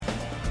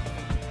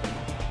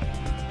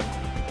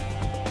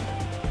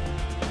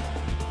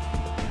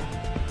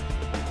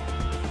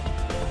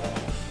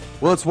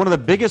Well, it's one of the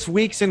biggest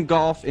weeks in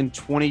golf in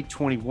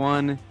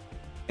 2021,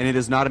 and it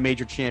is not a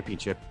major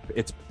championship.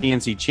 It's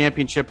PNC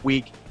Championship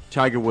Week.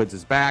 Tiger Woods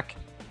is back,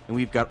 and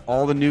we've got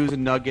all the news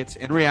and nuggets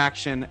in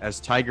reaction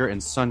as Tiger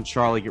and son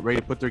Charlie get ready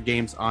to put their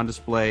games on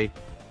display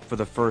for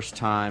the first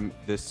time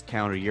this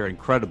calendar year.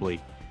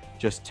 Incredibly,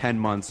 just 10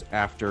 months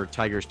after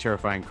Tiger's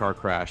terrifying car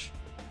crash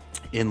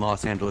in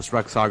Los Angeles.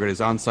 Rex Hoggard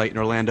is on site in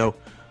Orlando.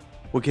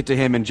 We'll get to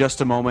him in just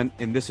a moment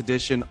in this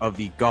edition of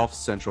the Golf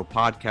Central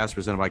podcast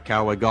presented by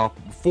Callaway Golf.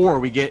 Before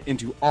we get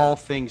into all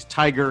things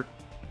Tiger,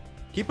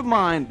 keep in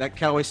mind that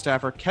Callaway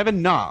staffer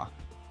Kevin Na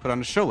put on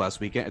a show last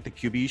weekend at the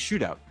QBE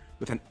Shootout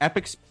with an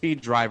epic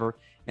speed driver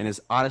and his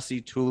Odyssey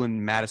Tulin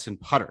Madison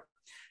putter.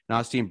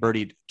 Na's team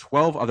birdied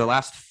 12 of their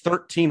last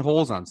 13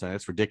 holes on Sunday.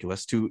 That's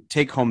ridiculous, to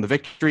take home the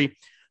victory,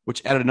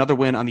 which added another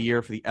win on the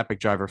year for the epic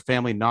driver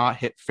family. Na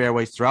hit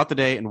fairways throughout the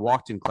day and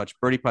walked in clutch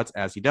birdie putts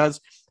as he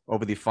does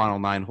over the final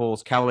 9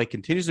 holes. Callaway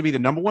continues to be the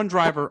number one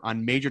driver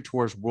on major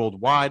tours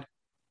worldwide,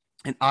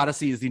 and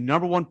Odyssey is the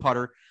number one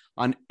putter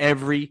on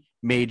every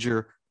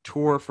major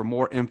tour. For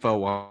more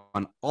info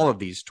on all of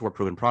these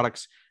tour-proven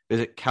products,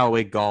 visit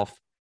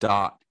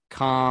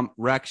CallawayGolf.com.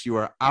 Rex, you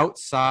are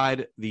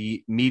outside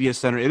the media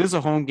center. It is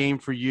a home game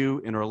for you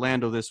in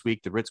Orlando this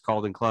week. The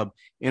Ritz-Carlton Club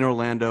in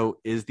Orlando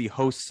is the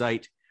host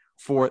site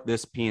for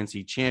this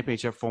PNC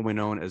Championship, formerly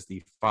known as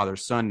the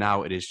father-son.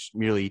 Now it is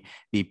merely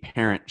the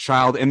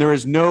parent-child. And there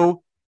is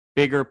no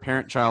bigger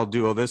parent-child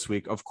duo this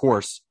week, of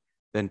course,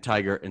 than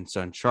Tiger and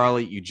son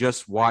Charlie. You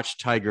just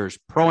watched Tiger's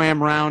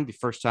Pro-Am round, the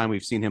first time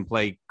we've seen him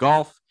play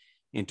golf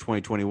in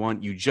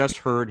 2021. You just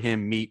heard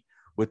him meet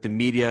with the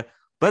media.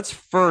 Let's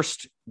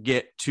first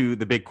get to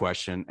the big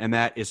question, and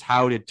that is,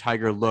 how did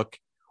Tiger look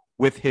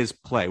with his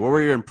play? What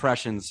were your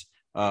impressions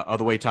of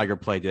the way Tiger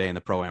played today in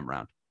the Pro-Am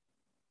round?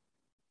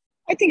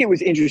 I think it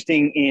was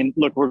interesting. And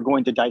look, we're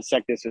going to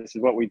dissect this. This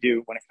is what we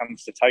do when it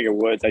comes to Tiger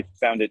Woods. I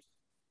found it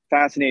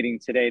fascinating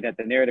today that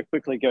the narrative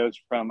quickly goes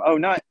from,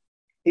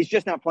 he's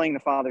just not playing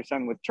the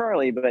father-son with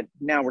Charlie, but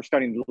now we're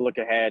starting to look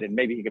ahead and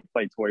maybe he could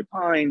play Torrey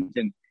Pines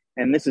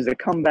and this is a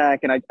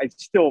comeback. And I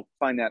still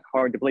find that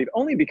hard to believe,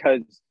 only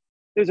because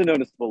there's a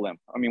noticeable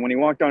limp. I mean, when he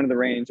walked onto the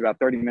range about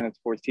 30 minutes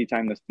before his tee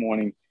time this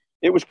morning,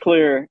 it was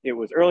clear it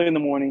was early in the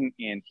morning,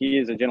 and he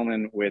is a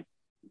gentleman with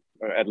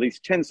at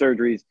least 10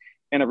 surgeries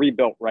and a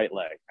rebuilt right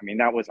leg. I mean,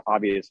 that was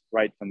obvious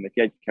right from the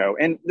get-go.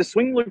 And the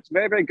swing looks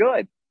very, very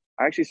good.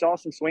 I actually saw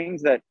some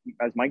swings that,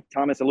 as Mike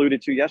Thomas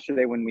alluded to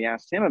yesterday when we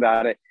asked him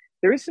about it,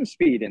 there is some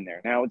speed in there.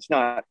 Now, it's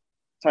not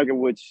Tiger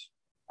Woods,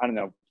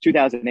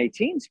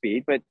 2018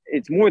 speed, but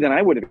it's more than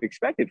I would have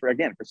expected for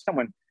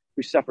someone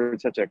who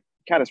suffered such a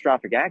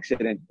catastrophic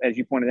accident, as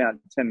you pointed out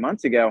 10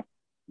 months ago.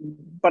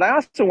 But I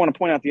also want to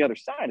point out the other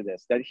side of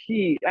this, that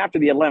he, after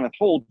the 11th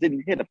hole,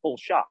 didn't hit a full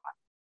shot.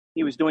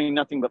 He was doing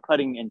nothing but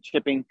putting and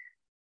chipping.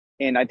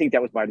 And I think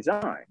that was by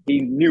design.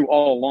 He knew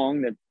all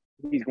along that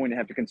he's going to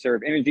have to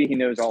conserve energy. He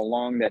knows all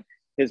along that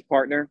his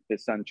partner,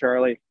 his son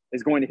Charlie,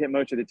 is going to hit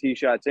most of the tee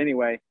shots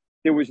anyway.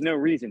 There was no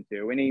reason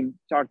to. And he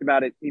talked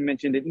about it. He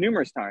mentioned it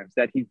numerous times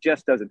that he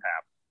just doesn't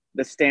have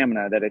the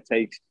stamina that it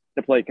takes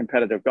to play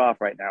competitive golf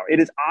right now.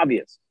 It is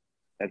obvious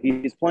that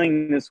he's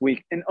playing this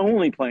week and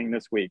only playing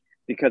this week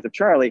because of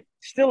Charlie.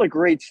 Still a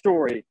great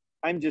story.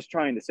 I'm just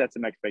trying to set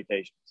some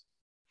expectations.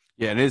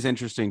 Yeah, it is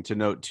interesting to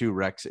note, too,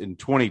 Rex, in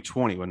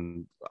 2020,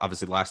 when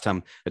obviously the last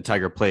time that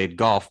Tiger played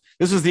golf,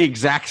 this was the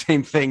exact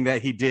same thing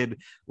that he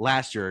did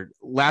last year.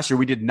 Last year,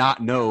 we did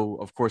not know,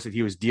 of course, that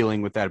he was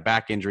dealing with that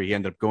back injury. He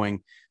ended up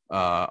going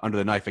under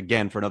the knife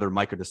again for another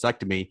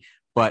microdiscectomy,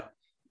 but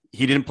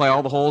he didn't play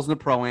all the holes in the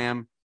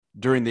Pro-Am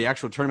during the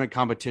actual tournament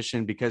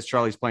competition because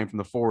Charlie's playing from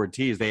the forward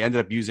tees. They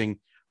ended up using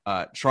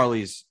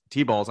Charlie's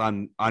tee balls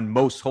on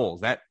most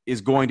holes. That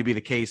is going to be the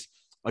case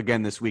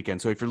again this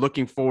weekend. So if you're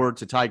looking forward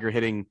to Tiger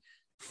hitting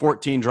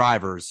 14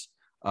 drivers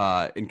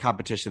in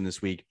competition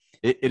this week,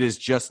 it is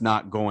just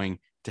not going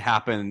to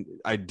happen.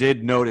 I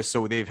did notice,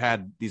 so they've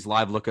had these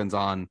live look-ins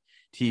on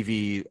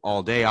TV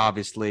all day.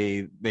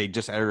 Obviously, they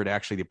just aired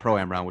actually the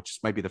Pro-Am round, which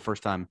might be the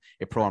first time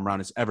a Pro-Am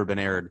round has ever been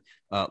aired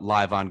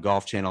live on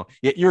Golf Channel.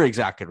 You're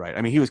exactly right.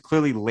 I mean, he was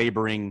clearly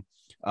laboring.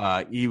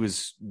 He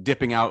was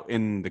dipping out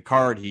in the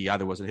cart. He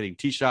either wasn't hitting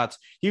tee shots.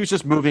 He was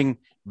just moving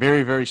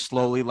very, very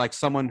slowly, like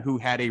someone who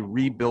had a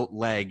rebuilt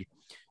leg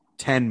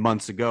 10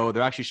 months ago.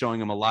 They're actually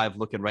showing him a live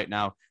look-in right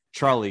now.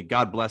 Charlie,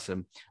 God bless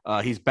him.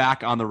 He's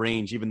back on the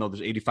range, even though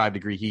there's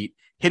 85-degree heat,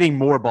 hitting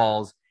more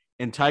balls.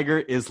 And Tiger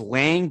is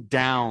laying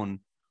down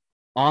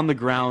on the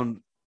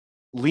ground,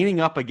 leaning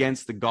up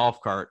against the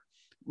golf cart.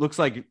 Looks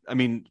like, I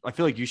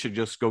feel like you should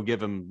just go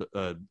give him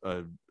a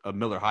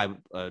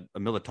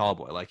Miller Tall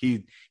Boy. Like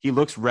he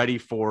looks ready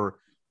for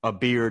a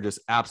beer, just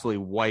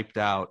absolutely wiped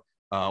out.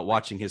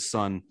 Watching his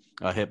son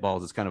hit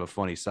balls is kind of a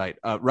funny sight.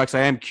 Rex,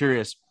 I am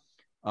curious.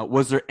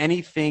 Was there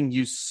anything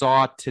you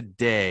saw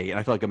today? And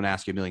I feel like I'm going to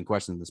ask you a million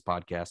questions in this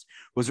podcast.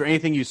 Was there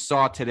anything you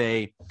saw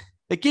today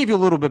that gave you a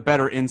little bit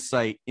better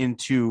insight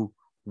into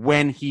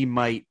when he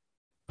might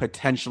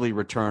potentially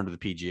return to the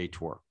PGA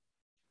Tour?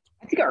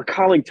 I think our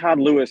colleague Todd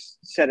Lewis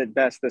said it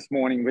best this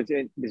morning,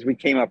 as we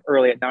came up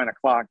early at 9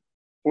 o'clock.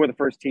 for the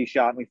first tee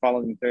shot, and we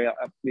followed him through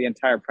the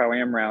entire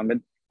Pro-Am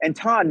round. And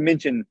Todd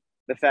mentioned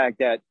the fact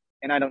that,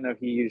 and I don't know if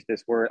he used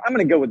this word, I'm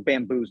going to go with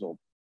bamboozled,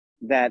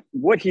 that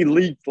what he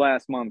leaked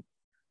last month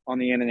on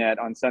the internet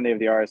on Sunday of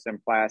the RSM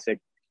Classic,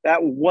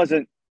 that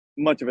wasn't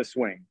much of a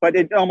swing, but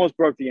it almost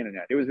broke the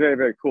internet. It was very,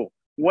 very cool.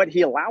 What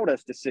he allowed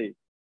us to see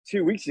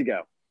 2 weeks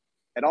ago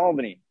at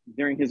Albany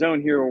during his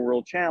own Hero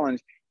World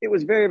Challenge, it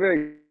was very,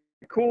 very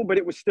cool, but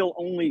it was still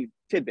only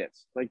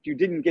tidbits. Like, you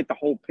didn't get the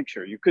whole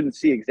picture. You couldn't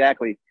see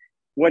exactly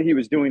what he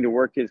was doing to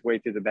work his way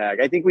through the bag.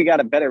 I think we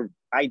got a better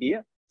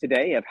idea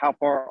today of how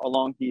far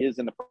along he is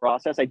in the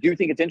process. I do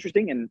think it's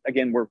interesting. And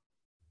again, we're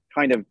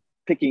kind of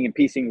picking and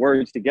piecing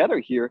words together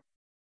here.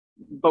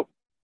 But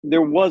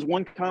there was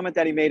one comment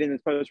that he made in his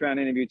post-round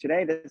interview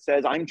today that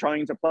says, I'm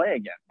trying to play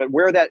again. But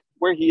where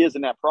he is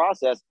in that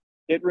process,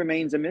 it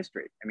remains a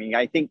mystery. I mean,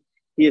 I think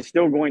he is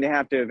still going to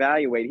have to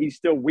evaluate. He's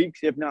still weeks,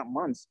 if not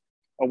months,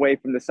 away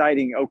from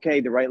deciding, okay,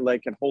 the right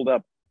leg can hold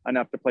up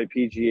enough to play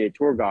PGA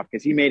Tour golf,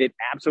 because he made it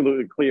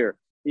absolutely clear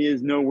he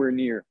is nowhere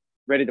near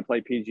ready to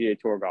play PGA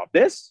Tour golf.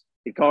 This,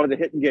 he called it a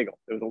hit and giggle.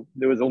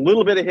 There was a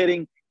little bit of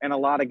hitting and a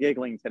lot of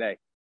giggling today.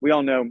 We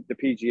all know the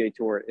PGA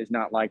Tour is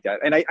not like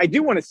that. And I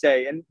do want to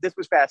say, and this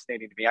was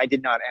fascinating to me, I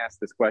did not ask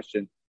this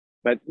question,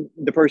 but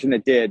the person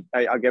that did,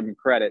 I'll give him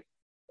credit.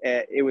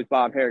 It was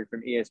Bob Herrick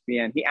from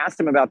ESPN. He asked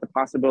him about the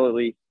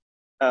possibility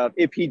of,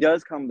 if he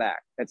does come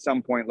back at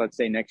some point, let's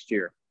say next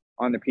year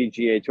on the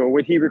PGA Tour,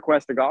 would he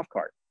request a golf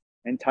cart?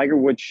 And Tiger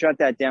would shut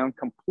that down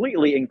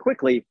completely and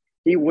quickly.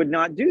 He would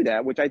not do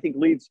that, which I think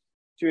leads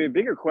to a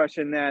bigger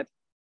question that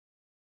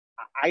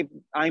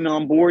I'm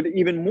on board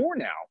even more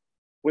now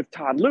with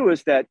Todd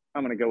Lewis, that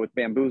I'm going to go with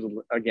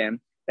bamboozled again,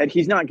 that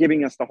he's not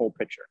giving us the whole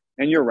picture.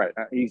 And you're right.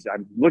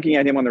 I'm looking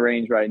at him on the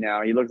range right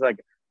now. He looks like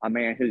a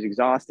man who's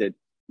exhausted,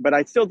 but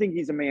I still think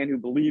he's a man who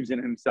believes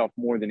in himself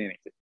more than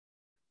anything.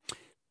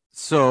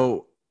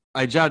 So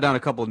I jotted down a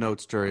couple of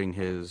notes during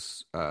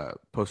his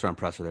post-round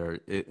presser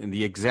there. And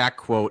the exact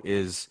quote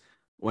is,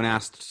 when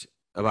asked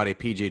about a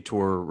PGA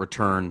Tour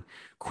return,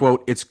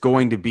 quote, "It's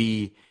going to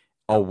be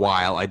a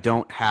while. I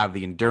don't have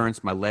the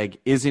endurance. My leg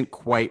isn't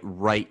quite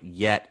right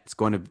yet. It's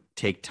going to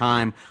take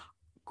time."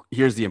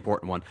 Here's the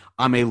important one.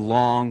 "I'm a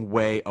long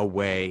way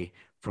away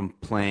from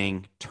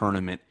playing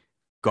tournament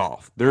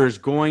golf." There's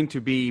going to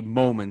be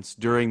moments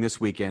during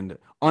this weekend,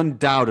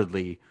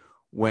 undoubtedly,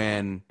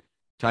 when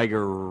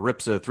Tiger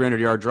rips a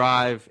 300-yard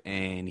drive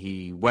and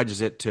he wedges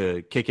it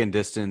to kick-in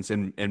distance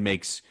and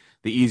makes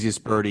the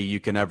easiest birdie you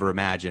can ever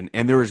imagine.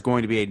 And there is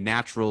going to be a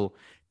natural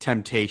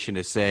temptation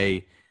to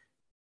say,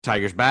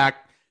 Tiger's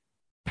back,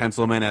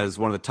 pencil him in as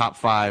one of the top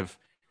 5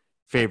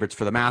 favorites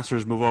for the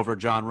Masters, move over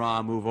Jon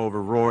Rahm, move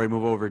over Rory,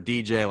 move over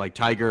DJ. Like,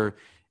 Tiger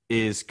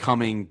is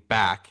coming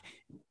back.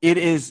 It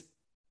is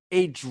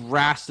a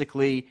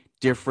drastically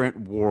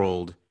different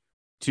world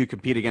to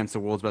compete against the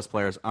world's best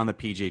players on the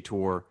PGA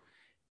Tour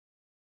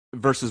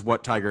versus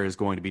what Tiger is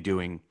going to be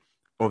doing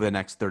over the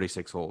next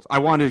 36 holes. I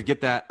wanted to get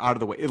that out of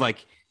the way.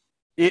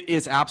 It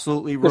is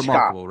absolutely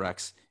remarkable,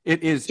 Rex.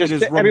 It is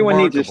remarkable. Everyone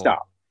needs to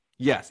stop.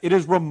 Yes, it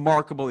is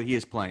remarkable that he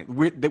is playing.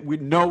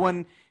 No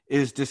one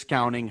is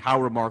discounting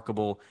how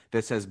remarkable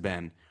this has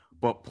been.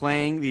 But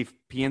playing the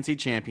PNC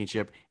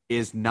Championship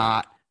is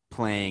not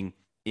playing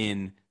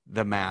in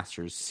the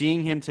Masters.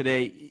 Seeing him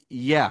today,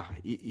 yeah,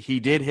 he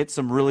did hit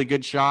some really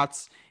good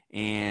shots,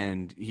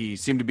 and he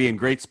seemed to be in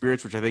great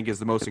spirits, which I think is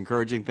the most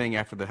encouraging thing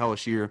after the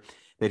hellish year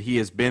that he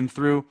has been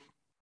through.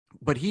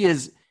 But he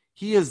is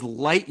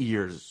light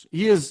years.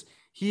 He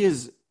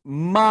is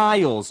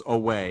miles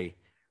away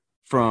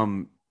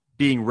from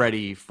being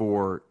ready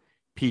for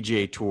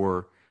PGA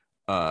Tour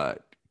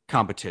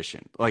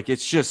competition. Like,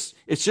 it's just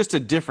a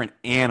different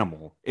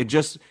animal. It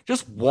just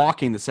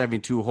walking the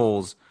 72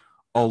 holes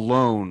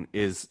alone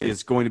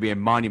is going to be a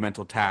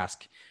monumental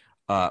task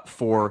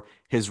for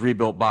his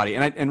rebuilt body.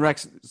 And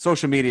Rex,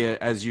 social media,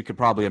 as you could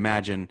probably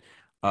imagine,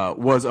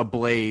 was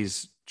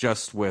ablaze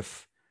just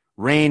with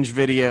range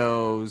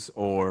videos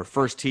or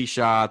first tee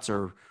shots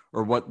or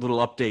what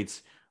little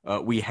updates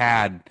we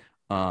had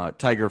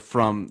Tiger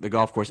from the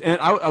golf course. And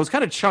I was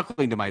kind of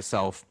chuckling to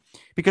myself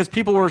because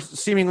people were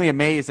seemingly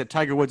amazed that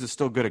Tiger Woods is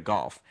still good at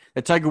golf,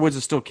 that Tiger Woods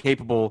is still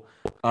capable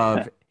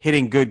of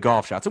hitting good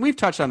golf shots. And we've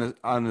touched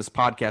on this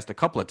podcast a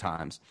couple of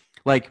times.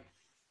 Like,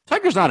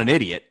 Tiger's not an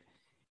idiot.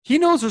 He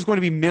knows there's going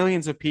to be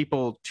millions of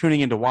people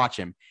tuning in to watch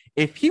him.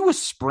 If he was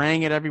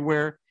spraying it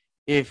everywhere,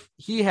 if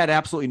he had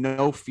absolutely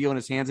no feel in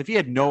his hands, if he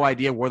had no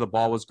idea where the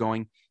ball was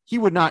going, he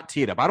would not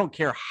tee it up. I don't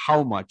care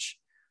how much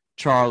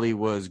Charlie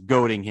was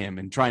goading him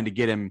and trying to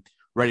get him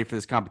ready for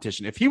this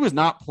competition. If he was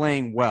not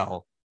playing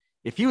well,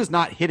 if he was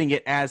not hitting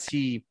it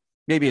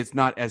maybe it's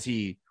not as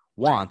he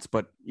wants,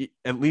 but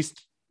at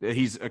least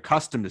he's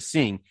accustomed to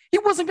seeing, he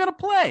wasn't going to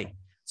play.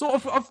 So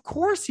of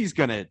course he's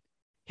going to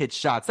hit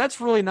shots.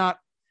 That's really not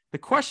the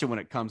question when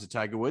it comes to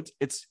Tiger Woods.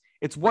 It's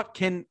what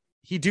can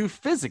he do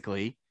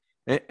physically,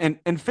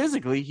 and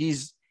physically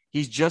he's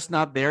just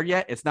not there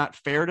yet. It's not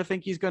fair to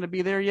think he's going to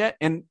be there yet.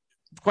 And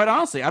quite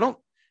honestly, I don't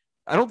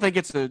think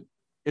it's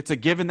a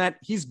given that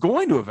he's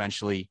going to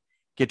eventually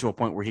get to a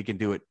point where he can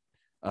do it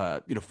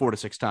 4 to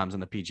 6 times on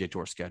the PGA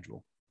Tour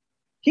schedule.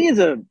 He is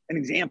an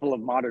example of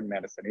modern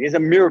medicine. He is a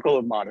miracle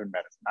of modern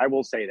medicine. I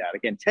will say that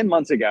again. 10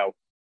 months ago,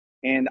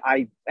 and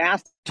I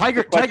asked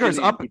Tiger's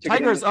up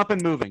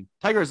and moving.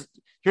 Here's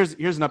an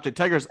update.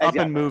 Tiger's up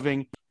and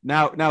moving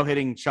now,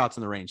 hitting shots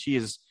in the range. He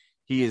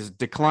has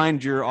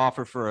declined your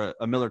offer for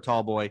a Miller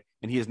Tall Boy,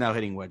 and he is now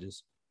hitting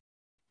wedges.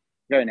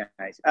 Very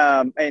nice.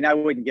 And I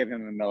wouldn't give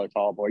him a Miller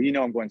Tall Boy. You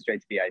know I'm going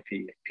straight to the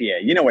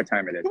IPA. You know what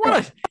time it is. You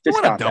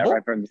want a double?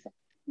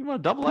 You want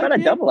a double IPA? Not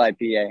a double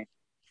IPA.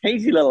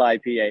 Hazy little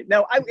IPA.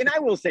 No, I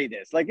will say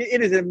this. Like,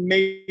 it is a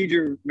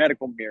major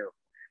medical miracle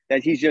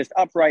that he's just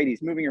upright.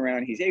 He's moving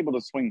around. He's able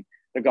to swing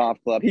the golf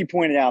club. He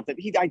pointed out that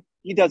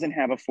he doesn't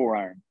have a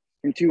 4-iron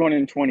from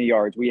 220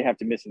 yards where you have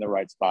to miss in the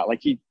right spot.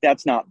 Like,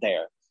 that's not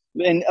there.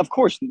 And of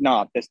course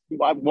not. This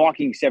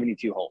walking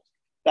 72 holes.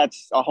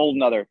 That's a whole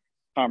nother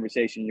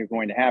conversation you're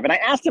going to have. And I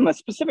asked him a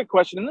specific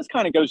question, and this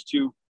kind of goes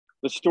to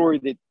the story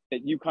that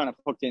you kind of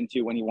hooked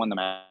into when he won the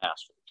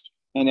Masters.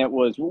 And it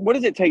was, what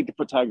does it take to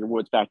put Tiger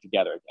Woods back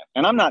together again?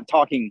 And I'm not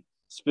talking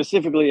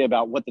specifically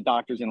about what the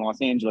doctors in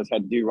Los Angeles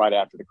had to do right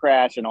after the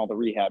crash and all the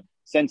rehab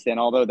since then,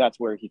 although that's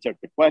where he took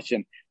the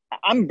question.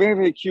 I'm very,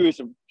 very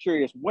curious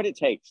what it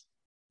takes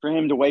for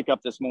him to wake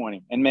up this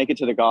morning and make it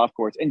to the golf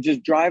course and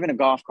just drive in a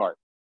golf cart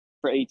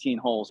for 18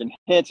 holes and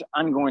hit,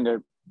 I'm going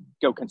to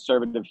go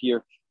conservative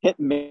here, hit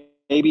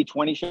maybe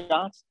 20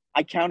 shots.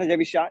 I counted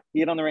every shot he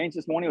hit on the range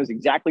this morning. It was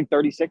exactly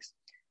 36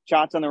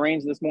 shots on the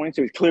range this morning,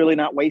 so he's clearly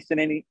not wasting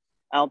any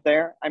out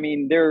there. I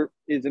mean, there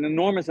is an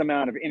enormous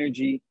amount of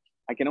energy.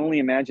 I can only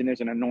imagine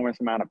there's an enormous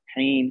amount of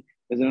pain.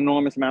 There's an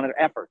enormous amount of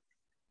effort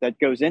that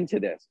goes into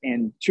this.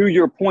 And to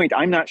your point,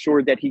 I'm not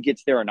sure that he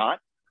gets there or not.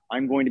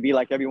 I'm going to be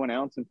like everyone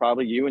else and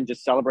probably you and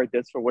just celebrate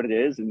this for what it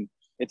is. And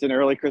it's an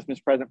early Christmas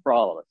present for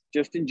all of us.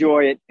 Just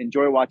enjoy it.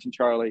 Enjoy watching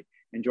Charlie.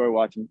 Enjoy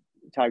watching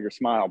Tiger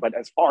smile. But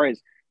as far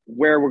as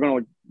where we're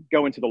going to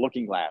go into the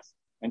looking glass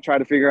and try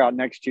to figure out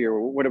next year,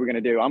 what are we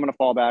going to do? I'm going to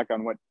fall back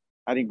on what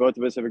I think both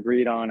of us have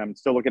agreed on. I'm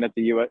still looking at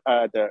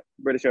the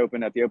British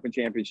Open, at the Open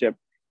Championship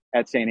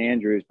at St.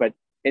 Andrews, but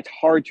it's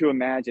hard to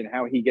imagine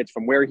how he gets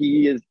from where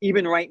he is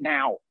even right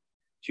now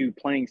to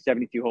playing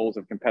 72 holes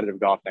of competitive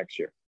golf next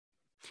year.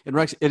 And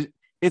Rex,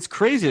 it's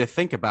crazy to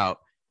think about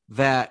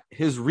that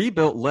his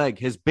rebuilt leg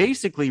has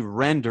basically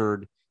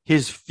rendered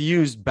his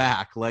fused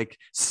back. Like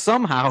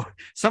somehow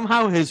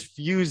his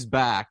fused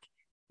back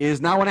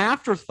is now an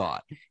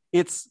afterthought.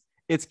 It's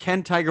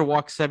can Tiger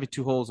walk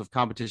 72 holes of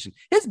competition?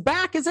 His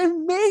back is a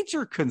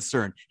major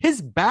concern.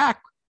 His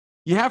back,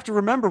 you have to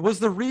remember, was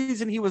the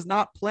reason he was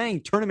not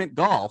playing tournament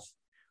golf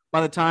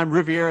by the time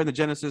Riviera and the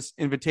Genesis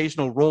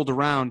Invitational rolled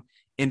around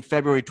in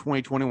February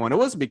 2021. It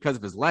wasn't because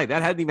of his leg.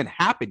 That hadn't even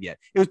happened yet.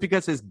 It was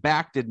because his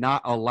back did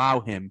not allow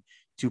him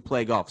to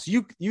play golf.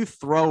 So you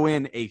throw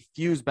in a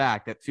fused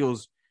back that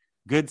feels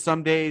good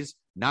some days,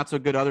 not so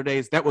good other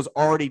days. That was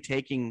already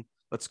taking,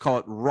 let's call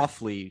it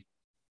roughly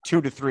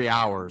 2 to 3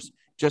 hours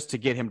just to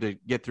get him to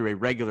get through a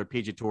regular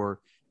PGA Tour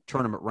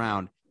tournament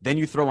round. Then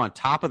you throw on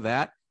top of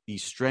that the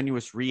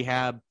strenuous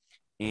rehab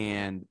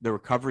and the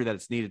recovery that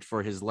it's needed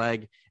for his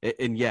leg.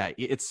 And yeah,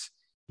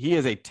 he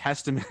is a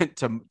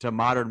testament to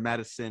modern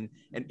medicine.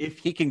 And if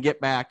he can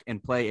get back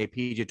and play a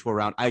PGA Tour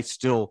round, I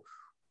still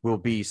will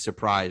be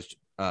surprised,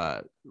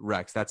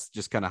 Rex. That's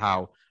just kind of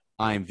how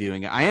I'm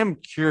viewing it. I am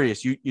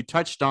curious. You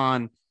touched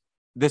on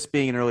this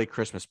being an early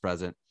Christmas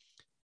present,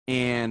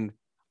 and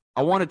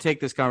I want to take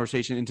this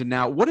conversation into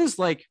now. What's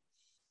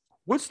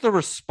the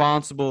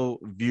responsible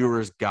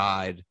viewer's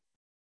guide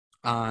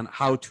on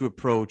how to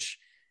approach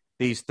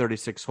these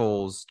 36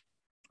 holes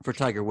for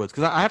Tiger Woods?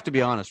 Because I have to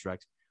be honest,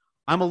 Rex,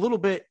 I'm a little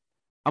bit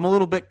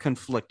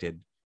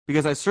conflicted,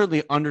 because I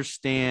certainly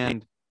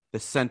understand the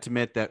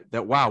sentiment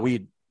that wow,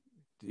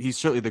 he's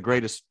certainly the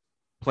greatest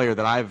player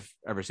that I've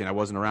ever seen. I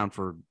wasn't around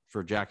for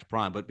Jack's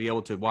prime, but be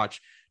able to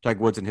watch Tiger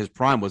Woods in his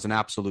prime was an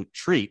absolute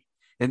treat.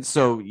 And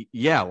so,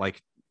 yeah,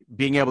 like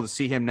being able to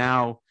see him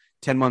now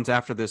 10 months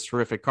after this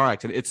horrific car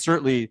accident, it's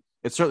certainly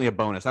a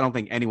bonus. I don't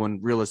think anyone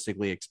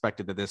realistically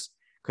expected that this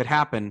could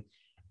happen.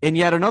 And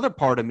yet another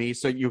part of me,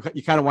 so you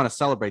kind of want to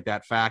celebrate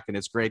that fact, and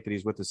it's great that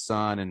he's with his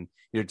son, and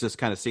you're just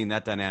kind of seeing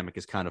that dynamic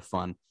is kind of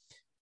fun.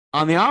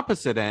 On the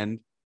opposite end,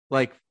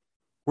 like,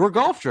 we're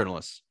golf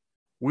journalists.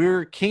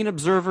 We're keen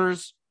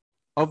observers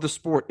of the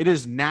sport. It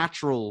is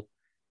natural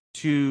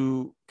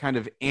to kind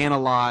of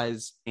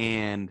analyze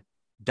and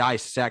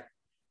dissect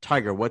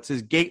Tiger. What's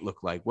his gait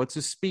look like? What's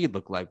his speed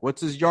look like?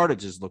 What's his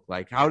yardages look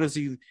like? How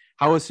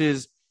is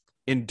his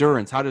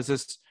endurance? How does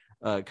this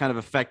kind of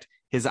affect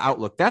his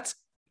outlook? That's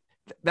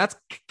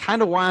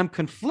kind of why I'm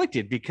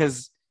conflicted,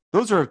 because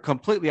those are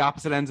completely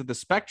opposite ends of the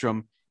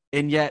spectrum.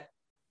 And yet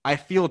I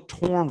feel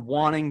torn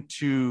wanting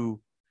to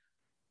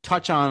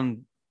touch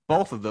on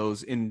both of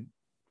those in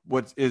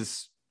what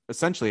is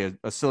essentially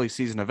a silly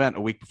season event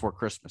a week before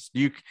Christmas.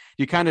 Do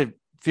you kind of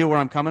feel where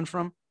I'm coming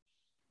from?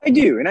 I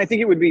do. And I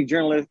think it would be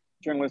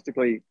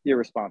journalistically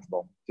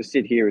irresponsible to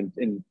sit here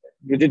and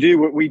to do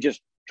what we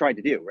just tried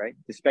to do, right?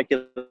 To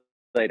speculate,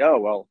 oh,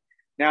 well,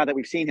 now that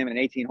we've seen him in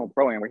an 18-hole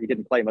pro-am where he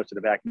didn't play most of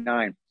the back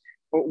nine,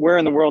 where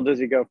in the world does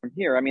he go from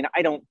here? I mean,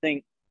 I don't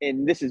think,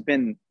 and this has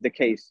been the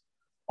case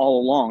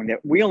all along, that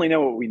we only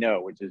know what we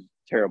know, which is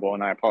terrible.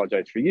 And I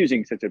apologize for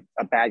using such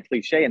a bad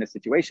cliche in a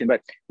situation,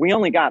 but we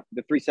only got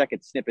the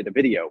 3-second snippet of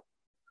video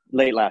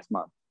late last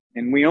month.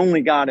 And we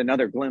only got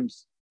another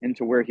glimpse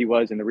into where he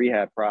was in the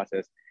rehab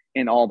process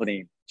in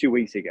Albany 2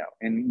 weeks ago.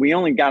 And we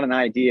only got an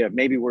idea of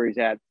maybe where he's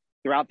at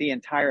throughout the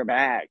entire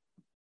bag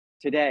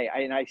today.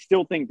 And I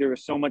still think there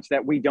is so much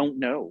that we don't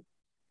know,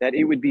 that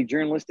it would be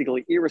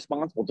journalistically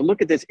irresponsible to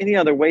look at this any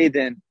other way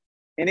than,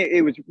 and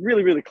it was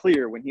really, really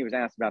clear when he was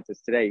asked about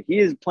this today. He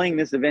is playing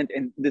this event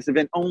and this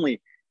event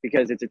only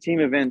because it's a team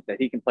event that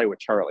he can play with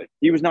Charlie.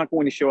 He was not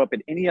going to show up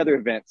at any other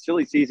event,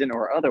 silly season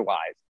or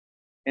otherwise,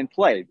 and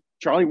play.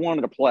 Charlie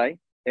wanted to play.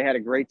 They had a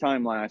great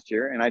time last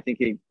year, and I think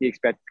he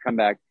expects to come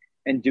back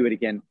and do it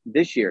again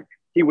this year.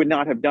 He would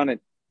not have done it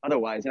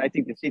otherwise. And I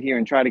think to sit here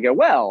and try to go,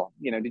 well,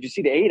 did you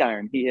see the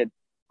 8-iron he hit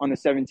on the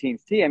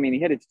 17th tee? I mean, he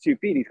hit it to 2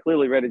 feet. He's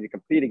clearly ready to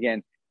compete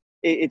again.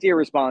 It's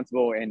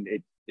irresponsible, and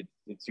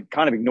it's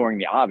kind of ignoring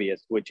the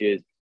obvious, which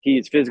is he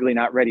is physically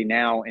not ready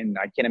now, and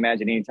I can't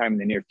imagine anytime in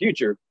the near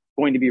future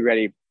going to be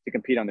ready to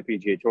compete on the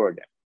PGA Tour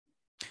again.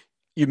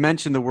 You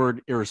mentioned the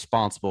word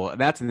irresponsible,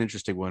 and that's an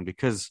interesting one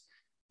because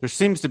there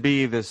seems to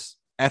be this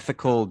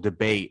ethical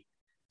debate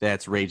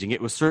that's raging.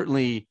 It was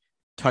certainly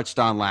touched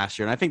on last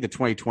year, and I think the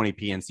 2020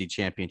 PNC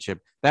Championship,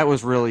 that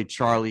was really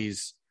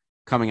Charlie's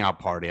coming out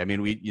party. I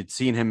mean, you'd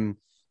seen him,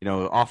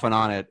 off and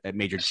on at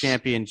major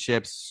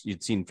championships.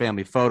 You'd seen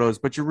family photos,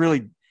 but you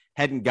really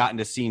hadn't gotten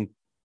to see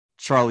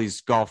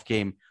Charlie's golf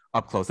game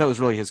up close. That was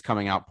really his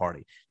coming out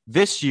party.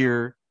 This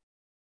year,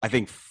 I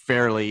think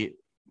fairly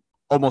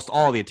almost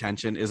all the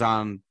attention is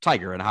on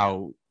Tiger and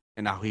how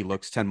he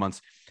looks 10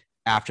 months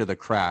after the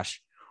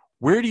crash.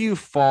 Where do you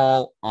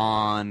fall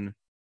on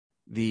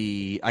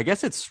I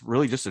guess it's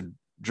really just a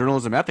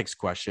journalism ethics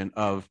question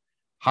of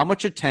how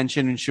much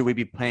attention should we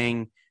be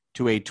paying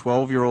to a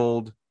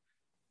 12-year-old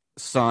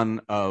son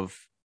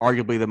of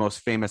arguably the most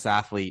famous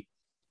athlete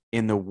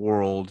in the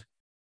world?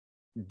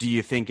 Do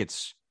you think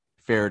it's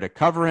fair to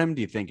cover him?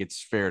 Do you think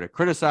it's fair to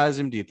criticize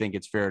him? Do you think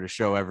it's fair to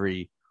show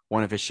every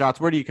one of his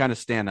shots? Where do you kind of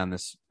stand on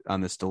this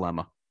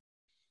dilemma?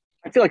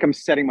 I feel like I'm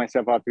setting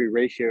myself up to be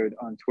ratioed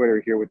on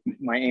Twitter here with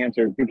my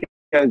answer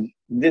because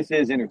this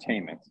is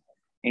entertainment.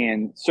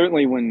 And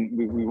certainly when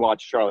we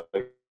watched Charlie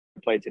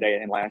play today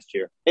and last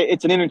year,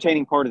 it's an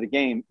entertaining part of the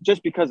game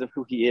just because of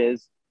who he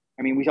is.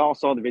 I mean, we all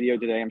saw the video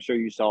today, I'm sure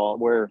you saw,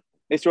 where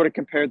they sort of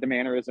compared the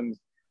mannerisms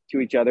to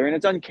each other. And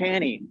it's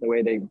uncanny the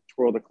way they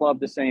twirl the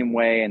club the same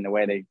way and the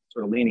way they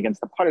sort of lean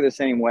against the putter the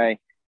same way.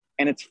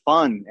 And it's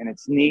fun and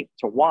it's neat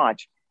to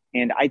watch.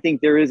 And I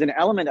think there is an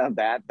element of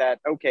that,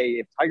 okay,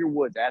 if Tiger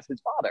Woods, as his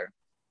father,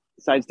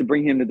 decides to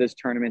bring him to this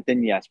tournament,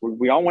 then yes,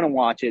 we all want to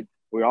watch it.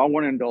 We all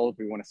want to indulge.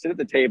 We want to sit at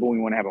the table. We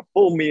want to have a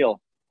full meal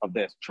of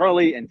this.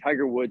 Charlie and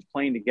Tiger Woods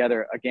playing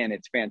together, again,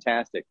 it's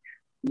fantastic.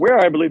 Where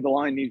I believe the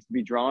line needs to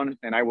be drawn,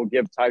 and I will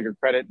give Tiger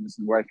credit, and this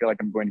is where I feel like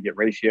I'm going to get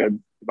ratioed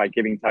by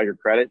giving Tiger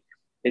credit,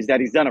 is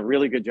that he's done a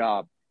really good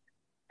job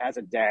as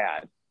a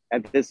dad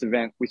at this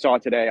event. We saw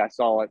it today. I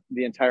saw it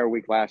the entire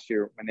week last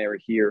year when they were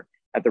here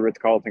at the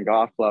Ritz-Carlton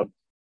Golf Club,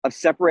 of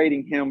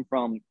separating him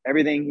from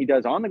everything he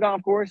does on the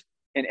golf course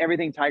and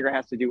everything Tiger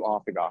has to do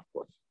off the golf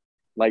course.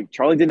 Like,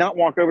 Charlie did not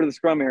walk over to the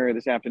scrum area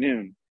this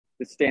afternoon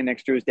to stand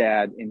next to his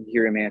dad and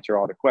hear him answer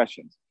all the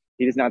questions.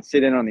 He does not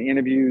sit in on the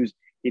interviews.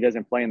 He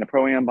doesn't play in the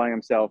Pro-Am by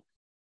himself.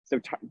 So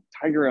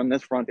Tiger on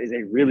this front is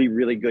a really,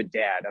 really good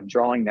dad of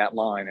drawing that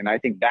line. And I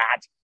think that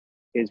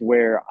is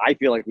where I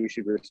feel like we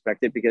should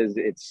respect it because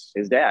it's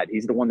his dad.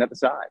 He's the one that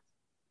decides.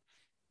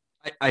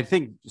 I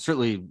think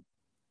certainly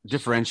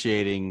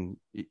differentiating,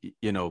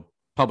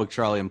 public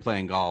Charlie and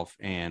playing golf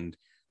and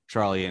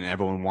Charlie and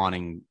everyone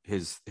wanting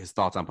his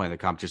thoughts on playing the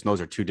competition,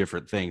 those are two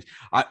different things.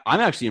 I'm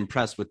actually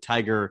impressed with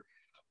Tiger,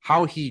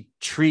 how he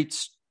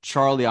treats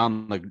Charlie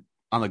on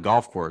the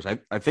golf course.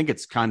 I think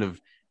it's kind of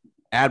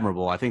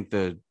admirable. I think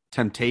the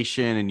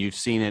temptation, and you've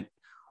seen it,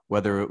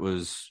 whether it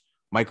was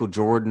Michael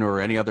Jordan or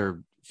any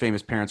other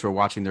famous parents who are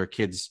watching their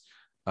kids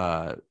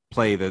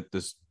play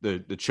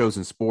the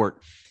chosen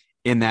sport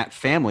in that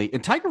family.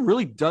 And Tiger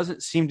really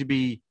doesn't seem to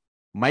be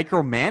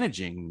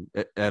micromanaging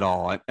at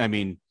all. I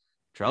mean,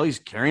 Charlie's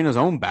carrying his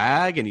own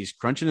bag and he's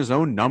crunching his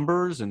own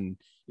numbers and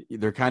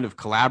they're kind of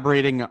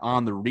collaborating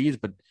on the reads,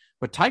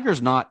 but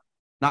Tiger's not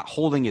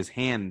holding his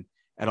hand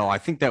at all. I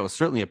think that was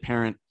certainly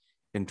apparent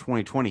in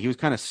 2020. He was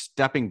kind of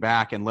stepping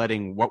back and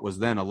letting what was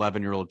then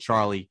 11-year-old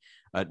Charlie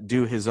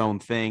do his own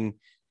thing.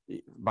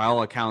 By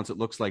all accounts, it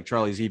looks like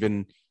Charlie's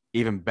even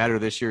better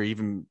this year,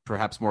 even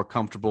perhaps more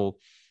comfortable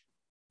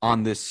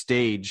on this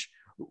stage.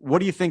 What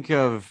do you think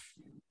of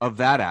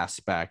that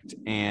aspect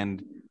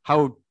and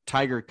how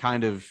Tiger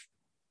kind of,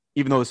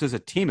 even though this is a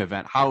team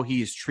event, how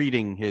he's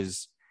treating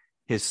his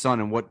son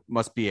and what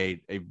must be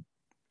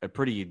a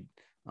pretty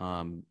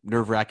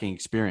nerve-wracking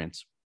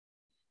experience?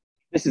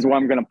 This is why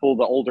I'm going to pull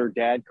the older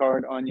dad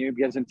card on you,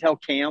 because until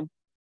Cam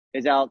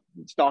is out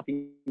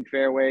stalking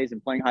fairways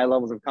and playing high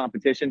levels of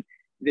competition,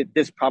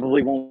 this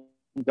probably won't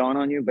dawn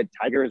on you. But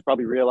Tiger has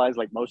probably realized,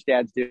 like most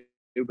dads do,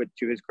 but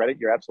to his credit,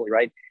 you're absolutely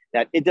right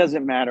that it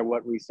doesn't matter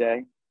what we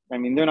say. I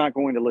mean, they're not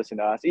going to listen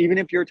to us. Even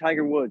if you're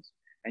Tiger Woods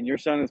and your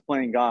son is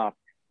playing golf,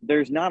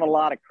 there's not a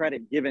lot of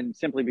credit given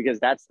simply because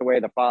that's the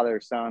way the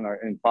father-son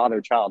and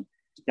father-child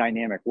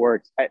dynamic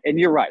works. And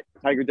you're right.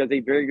 Tiger does a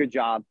very good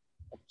job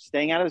of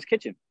staying out of his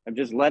kitchen, of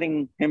just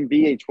letting him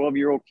be a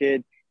 12-year-old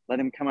kid, let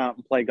him come out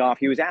and play golf.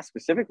 He was asked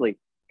specifically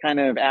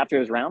kind of after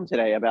his round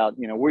today about,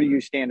 where do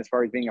you stand as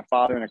far as being a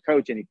father and a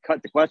coach? And he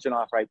cut the question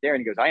off right there.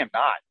 And he goes, I am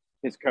not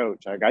his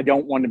coach. Like, I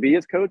don't want to be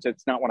his coach.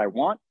 That's not what I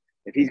want.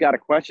 If he's got a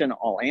question,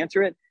 I'll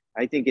answer it.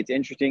 I think it's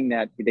interesting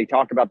that they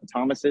talk about the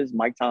Thomases,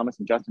 Mike Thomas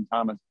and Justin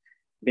Thomas,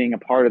 being a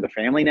part of the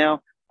family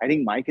now. I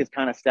think Mike has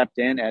kind of stepped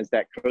in as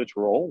that coach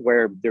role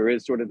where there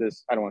is sort of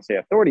this, I don't want to say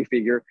authority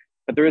figure,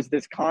 but there is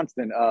this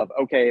constant of,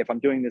 okay, if I'm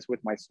doing this with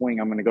my swing,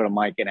 I'm going to go to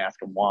Mike and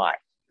ask him why.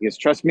 Because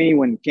trust me,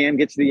 when Cam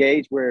gets to the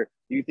age where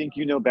you think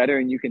you know better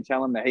and you can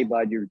tell him that, hey,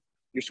 bud, you're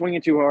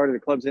swinging too hard or the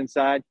club's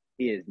inside,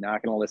 he is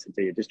not going to listen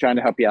to you. Just trying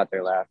to help you out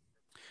there, Laugh.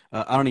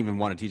 I don't even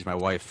want to teach my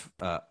wife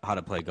how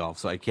to play golf,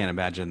 so I can't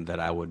imagine that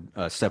I would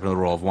step into the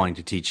role of wanting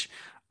to teach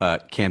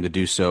Cam to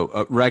do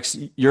so. Rex,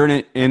 you're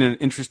in an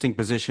interesting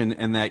position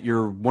in that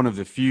you're one of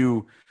the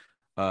few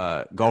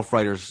golf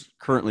writers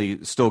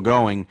currently still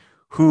going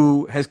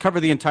who has covered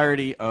the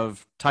entirety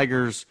of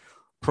Tiger's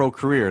pro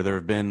career. There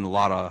have been a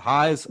lot of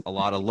highs, a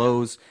lot of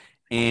lows,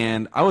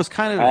 and I was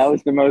kind of that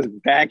was the most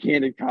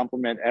backhanded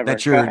compliment ever.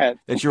 That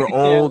you're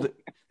old,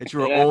 that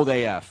you're old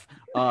AF.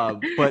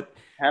 But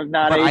have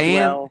not aged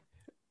well.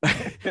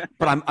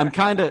 But I'm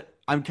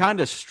kind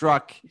of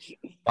struck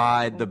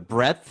by the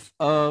breadth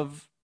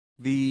of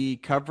the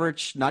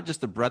coverage, not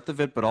just the breadth of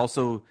it, but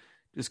also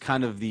just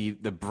kind of the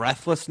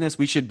breathlessness.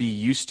 We should be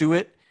used to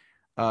it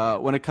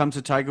when it comes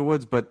to Tiger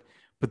Woods, but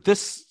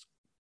this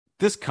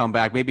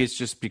comeback, maybe it's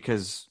just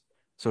because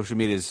social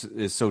media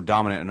is so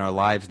dominant in our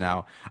lives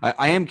now.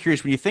 I am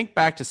curious, when you think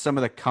back to some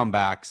of the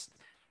comebacks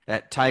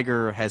that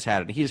Tiger has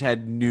had, and he's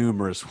had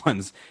numerous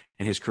ones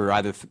in his career,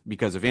 either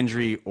because of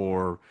injury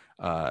or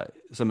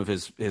some of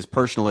his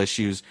personal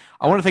issues.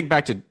 I want to think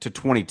back to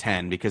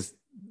 2010, because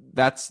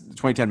that's the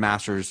 2010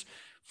 Masters,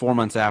 4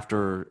 months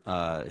after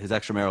his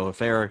extramarital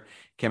affair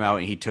came out,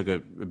 and he took a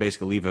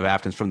basic leave of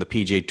absence from the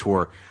PGA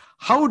Tour.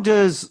 How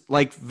does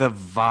the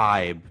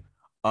vibe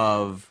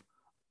of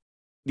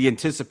the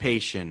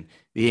anticipation,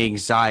 the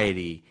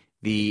anxiety,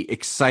 the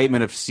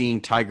excitement of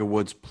seeing Tiger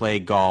Woods play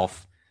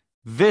golf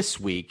this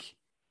week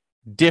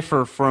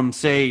differ from,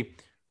 say,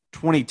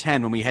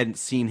 2010 when we hadn't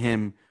seen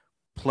him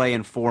play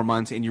in 4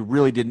 months and you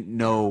really didn't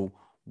know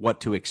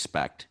what to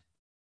expect?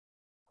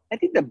 I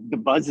think the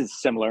buzz is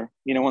similar,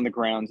 on the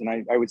grounds. And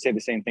I would say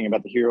the same thing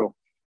about the Hero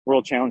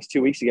World Challenge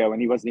 2 weeks ago,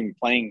 and he wasn't even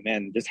playing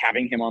then. Just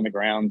having him on the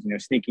grounds,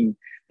 sneaking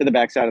to the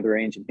backside of the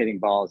range and hitting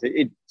balls.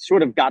 It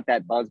sort of got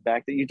that buzz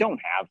back that you don't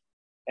have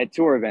at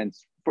tour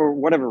events for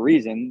whatever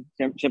reason,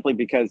 simply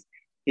because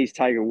he's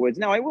Tiger Woods.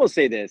 Now, I will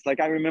say this.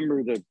 I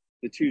remember the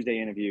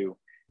Tuesday interview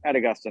at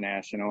Augusta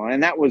National,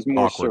 and that was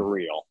more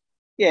surreal.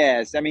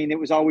 Yes, I mean, it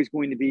was always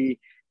going to be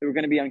 – there were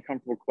going to be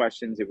uncomfortable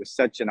questions. It was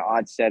such an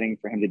odd setting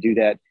for him to do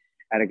that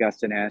at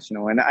Augusta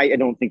National, and I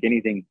don't think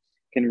anything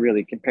can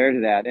really compare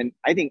to that. And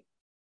I think,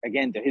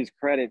 again, to his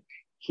credit,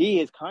 he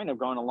has kind of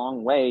gone a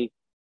long way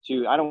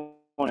to – I don't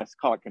want to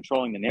call it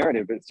controlling the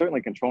narrative, but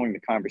certainly controlling the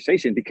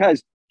conversation,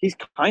 because he's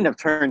kind of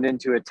turned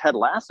into a Ted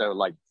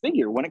Lasso-like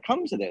figure when it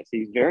comes to this.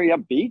 He's very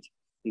upbeat.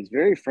 He's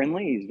very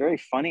friendly. He's very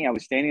funny. I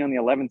was standing on the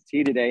 11th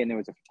tee today, and there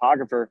was a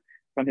photographer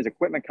from his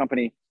equipment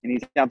company, and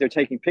he's out there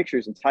taking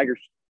pictures, and Tiger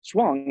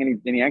swung,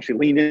 and he actually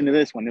leaned into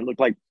this one. It looked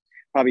like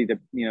probably the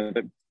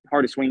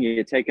hardest swing he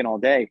had taken all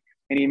day.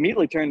 And he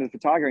immediately turned to the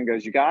photographer and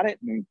goes, "You got it?"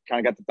 And he kind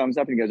of got the thumbs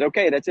up, and he goes,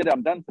 "Okay, that's it.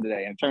 I'm done for the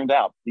day." And it turned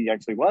out he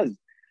actually was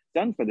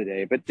done for the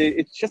day. But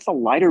it's just a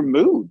lighter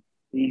mood.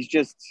 He's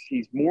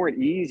more at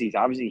ease. He's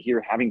obviously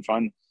here having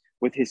fun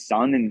with his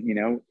son,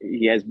 and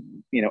he has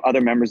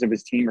other members of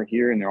his team are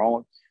here, and they're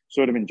all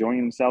sort of enjoying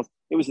themselves.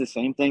 It was the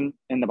same thing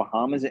in the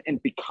Bahamas,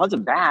 and because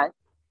of that,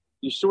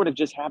 you sort of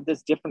just have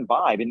this different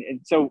vibe.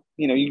 And so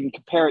you can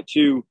compare it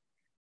to,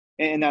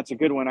 and that's a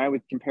good one. I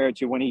would compare it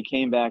to when he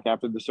came back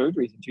after the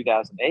surgeries in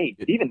 2008.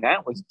 But even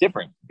that was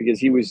different, because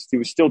he was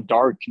still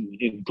dark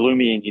and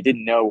gloomy, and you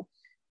didn't know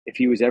if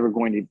he was ever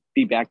going to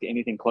be back to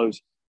anything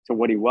close to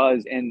what he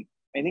was. And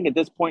I think at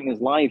this point in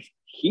his life,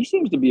 he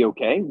seems to be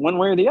okay one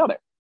way or the other.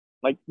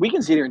 We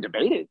can sit here and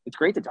debate it. It's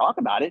great to talk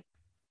about it,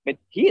 but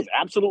he is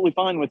absolutely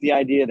fine with the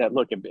idea that,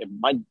 look, if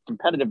my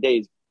competitive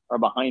days are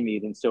behind me,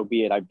 then so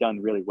be it. I've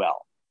done really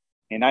well.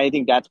 And I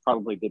think that's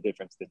probably the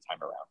difference this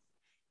time around.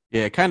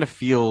 Yeah, it kind of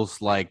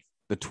feels like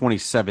the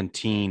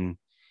 2017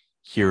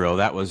 Hero.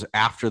 That was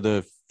after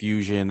the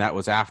fusion. That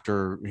was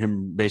after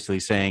him basically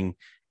saying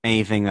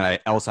anything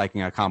else I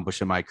can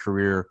accomplish in my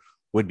career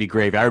would be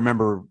great. I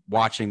remember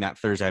watching that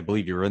Thursday. I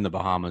believe you were in the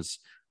Bahamas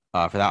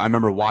for that. I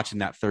remember watching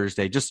that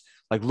Thursday, just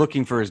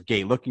looking for his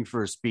gait, looking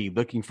for his speed,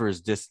 looking for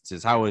his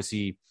distances. How is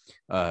he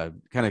kind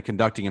of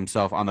conducting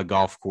himself on the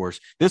golf course?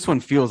 This one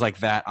feels like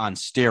that on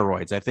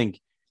steroids. I think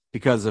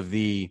because of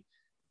the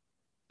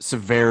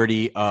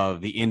severity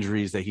of the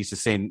injuries that he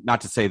sustained.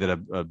 Not to say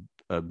that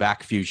a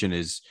back fusion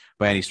is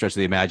by any stretch of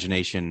the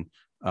imagination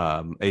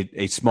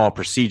a small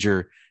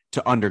procedure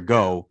to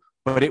undergo,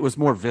 but it was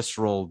more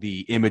visceral,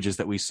 the images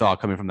that we saw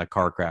coming from that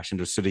car crash. And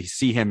just to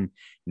see him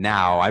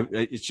now,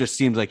 it just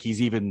seems like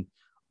he's even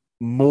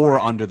more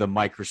under the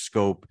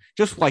microscope,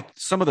 just like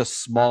some of the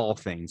small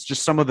things,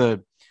 just some of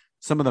the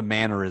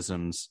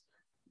mannerisms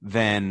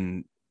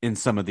than in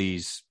some of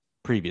these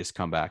previous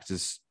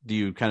comebacks. Do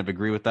you kind of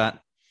agree with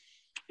that?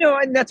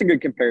 That's a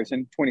good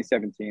comparison.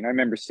 2017. I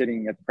remember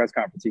sitting at the press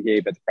conference he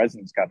gave at the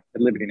President's Cup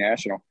at Liberty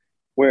National,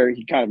 where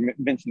he kind of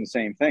mentioned the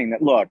same thing,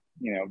 that, look,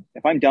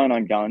 if I'm done,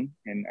 I'm done,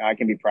 and I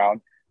can be proud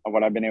of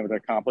what I've been able to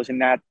accomplish.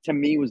 And that, to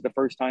me, was the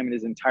first time in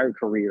his entire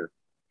career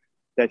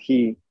that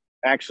he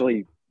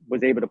actually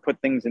was able to put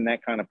things in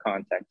that kind of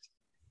context,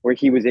 where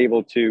he was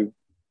able to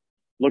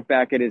look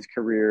back at his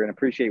career and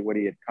appreciate what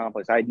he had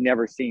accomplished. I'd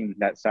never seen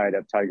that side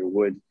of Tiger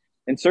Woods.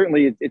 And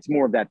certainly it's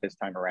more of that this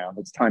time around.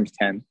 It's times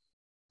 10,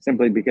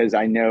 simply because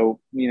I know,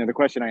 the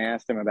question I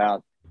asked him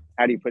about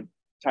how do you put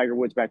Tiger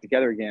Woods back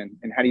together again,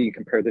 and how do you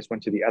compare this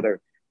one to the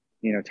other,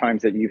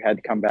 times that you had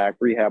to come back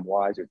rehab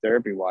wise or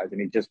therapy wise.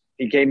 And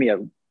he gave me a,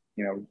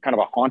 kind of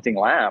a haunting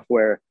laugh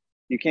where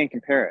you can't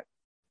compare it.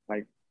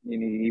 Like,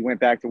 he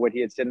went back to what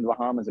he had said in the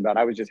Bahamas about,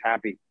 I was just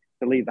happy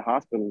to leave the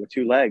hospital with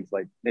 2 legs.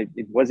 Like,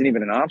 it wasn't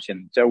even an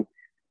option. So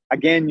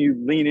again, you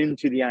lean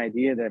into the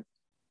idea that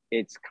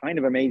it's kind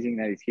of amazing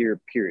that he's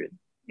here, period.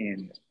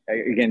 And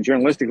again,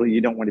 journalistically, you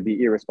don't want to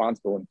be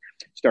irresponsible and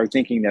start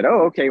thinking that,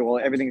 oh, okay, well,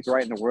 everything's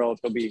right in the world,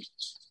 he'll be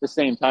the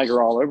same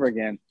Tiger all over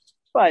again.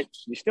 But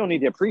you still need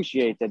to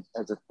appreciate that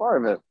as a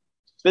part of a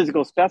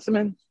physical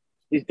specimen,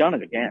 he's done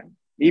it again.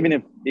 Even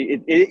if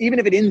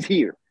it ends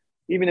here,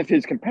 even if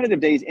his competitive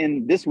days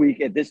end this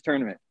week at this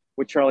tournament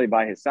with Charlie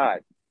by his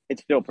side,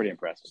 it's still pretty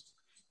impressive.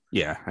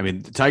 Yeah, I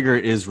mean, Tiger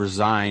is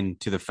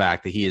resigned to the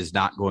fact that he is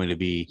not going to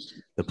be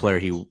the player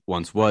he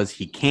once was.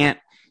 He can't,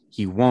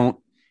 he won't,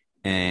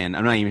 and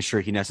I'm not even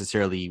sure he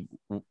necessarily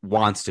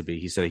wants to be.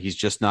 He said he's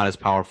just not as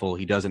powerful.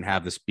 He doesn't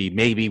have the speed.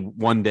 Maybe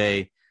one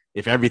day,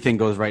 if everything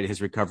goes right in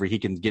his recovery, he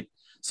can get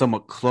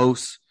somewhat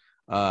close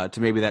to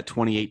maybe that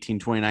 2018,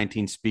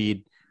 2019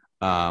 speed.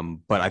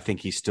 But I think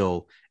he's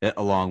still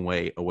a long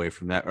way away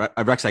from that.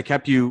 Rex, I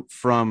kept you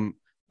from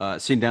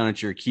sitting down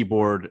at your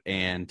keyboard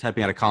and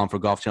typing out a column for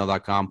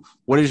golfchannel.com.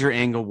 What is your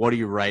angle? What are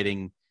you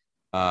writing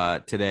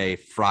today,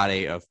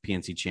 Friday of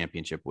PNC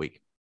Championship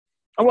week?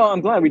 Well,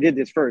 I'm glad we did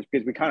this first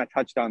because we kind of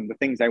touched on the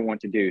things I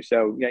want to do.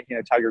 So,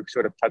 Tiger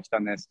sort of touched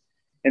on this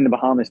in the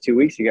Bahamas 2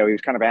 weeks ago. He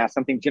was kind of asked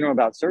something general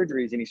about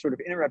surgeries, and he sort of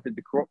interrupted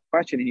the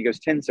question, and he goes,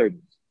 10 surgeries.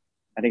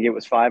 I think it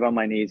was 5 on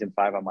my knees and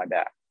 5 on my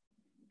back.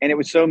 And it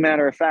was so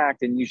matter of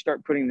fact, and you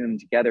start putting them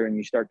together and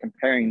you start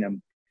comparing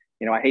them.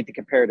 I hate the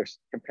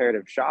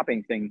comparative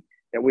shopping thing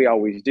that we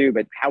always do,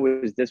 but how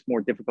is this more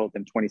difficult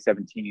than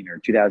 2017 or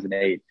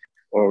 2008?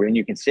 Or when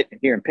you can sit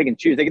here and pick and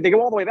choose. They go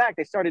all the way back.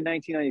 They started in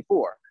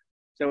 1994.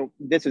 So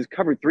this has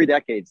covered 3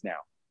 decades now.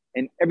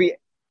 And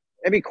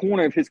every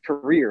corner of his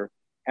career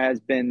has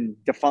been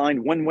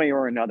defined one way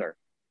or another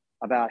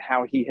about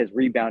how he has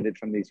rebounded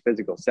from these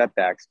physical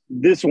setbacks.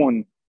 This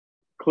one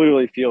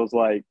clearly feels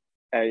like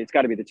it's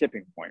got to be the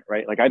tipping point,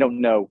 right? Like, I don't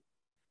know.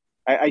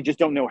 I just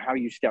don't know how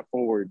you step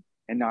forward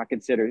and not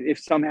consider if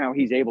somehow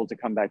he's able to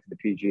come back to the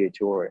PGA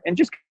Tour and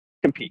just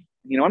compete.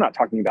 I'm not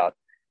talking about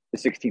the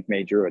 16th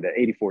major or the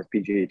 84th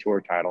PGA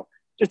Tour title.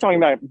 Just talking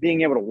about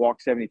being able to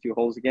walk 72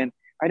 holes again.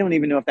 I don't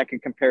even know if that can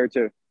compare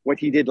to what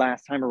he did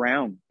last time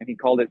around. And he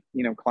called it,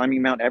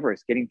 climbing Mount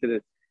Everest, getting to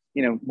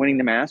the, winning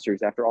the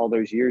Masters after all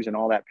those years and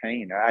all that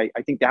pain. I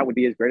think that would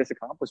be his greatest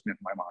accomplishment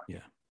in my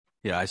mind.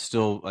 Yeah. I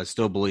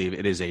still believe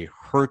it is a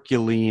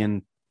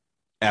Herculean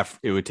effort.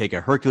 It would take a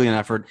Herculean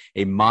effort,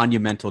 a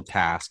monumental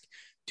task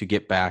to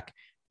get back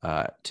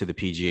to the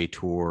PGA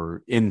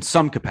Tour in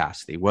some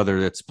capacity, whether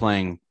it's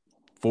playing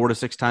 4 to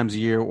 6 times a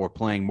year or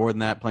playing more than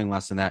that, playing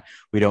less than that.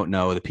 We don't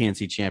know. The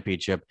PNC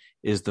Championship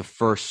is the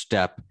first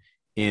step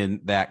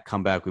in that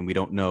comeback when we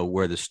don't know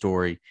where the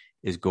story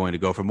is going to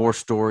go. For more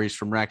stories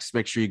from Rex,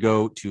 make sure you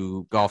go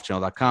to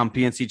golfchannel.com.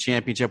 PNC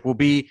Championship will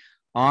be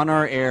on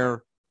our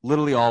air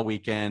literally all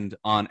weekend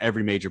on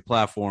every major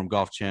platform,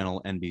 Golf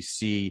Channel,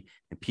 NBC,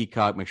 and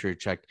Peacock. Make sure you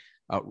check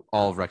out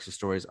all of Rex's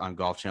stories on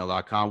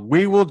golfchannel.com.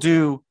 We will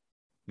do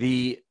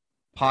the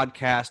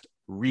podcast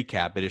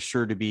recap. It is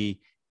sure to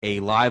be a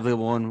lively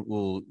one.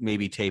 We'll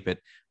maybe tape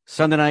it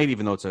Sunday night,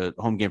 even though it's a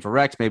home game for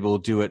Rex. Maybe we'll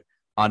do it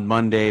on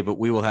Monday, but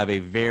we will have a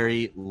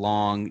very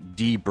long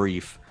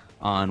debrief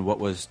on what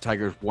was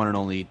Tiger's one and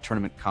only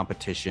tournament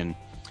competition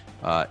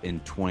in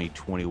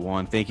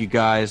 2021. Thank you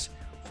guys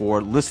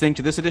for listening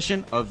to this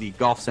edition of the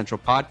Golf Central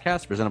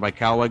podcast presented by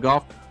Callaway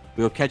Golf.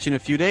 We'll catch you in a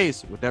few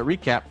days with that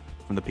recap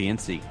from the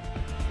PNC.